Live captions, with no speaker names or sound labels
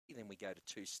Then we go to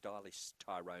 2 Stylish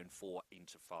Tyrone 4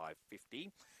 into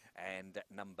 550. And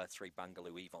number 3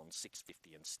 Bungaloo Yvonne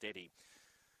 650 and steady.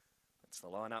 That's the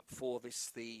lineup for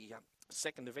this, the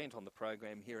second event on the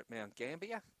program here at Mount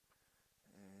Gambier.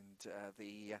 And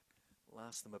the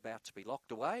last of them about to be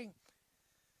locked away.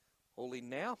 All in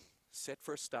now, set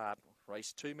for a start.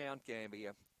 Race 2 Mount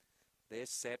Gambier. They're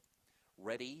set,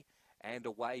 ready and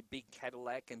away. Big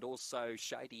Cadillac and also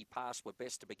Shady Pass were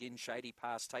best to begin. Shady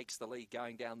Pass takes the lead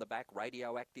going down the back.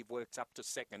 Radioactive works up to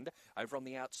second. Over on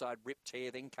the outside, Rip Tear.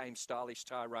 Then came Stylish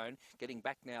Tyrone. Getting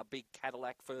back now, Big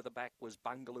Cadillac. Further back was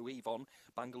Bungaloo Yvonne.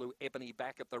 Bungaloo Ebony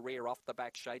back at the rear. Off the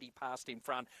back, Shady Pass in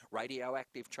front.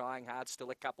 Radioactive trying hard. Still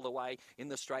a couple away. In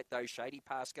the straight though, Shady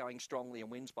Pass going strongly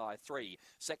and wins by 3.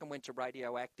 Second went to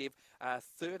Radioactive.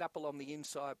 Third up along the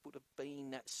inside would have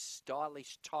been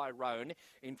Stylish Tyrone.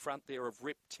 In front there of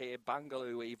Rip Tear,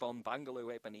 Bungaloo Yvonne,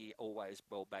 Bungaloo Ebony always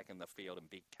well back in the field, and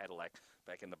Big Cadillac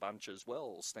back in the bunch as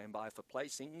well. Stand by for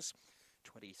placings.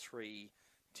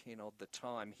 23:10 odd the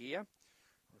time here.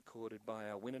 Recorded by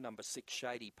our winner, number 6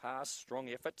 Shady Pass. Strong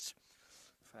efforts.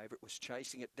 Favourite was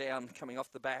chasing it down coming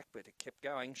off the back, but it kept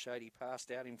going. Shady Pass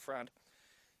out in front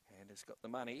and has got the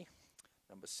money.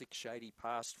 Number 6 Shady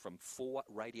Pass from 4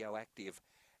 Radioactive,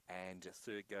 and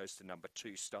third goes to number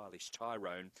 2 Stylish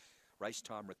Tyrone. Race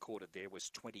time recorded there was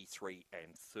 23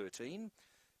 and 13.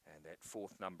 And that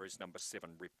fourth number is number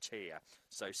 7, Rip Tear.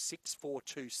 So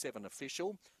 6-4-2-7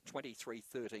 official,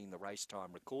 23-13 the race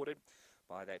time recorded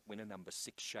by that winner, number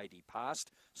 6, Shady Pass,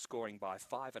 scoring by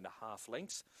 5.5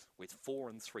 lengths, with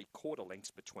 4 3/4 lengths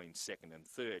between second and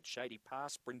third. Shady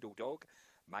Pass, Brindle Dog,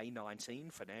 May 19,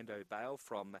 Fernando Bale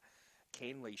from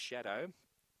Canley Shadow.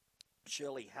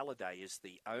 Shirley Halliday is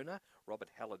the owner. Robert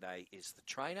Halliday is the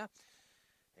trainer.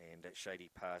 And Shady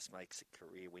Pass makes a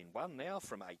career win 1 now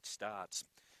from 8 starts.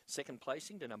 Second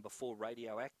placing to number 4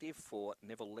 Radioactive for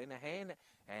Neville Lenahan,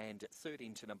 and third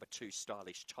into number 2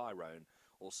 Stylish Tyrone,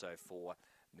 also for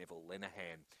Neville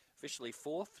Lenahan. Officially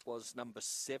fourth was number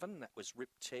 7, that was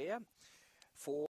Rip Tear. 4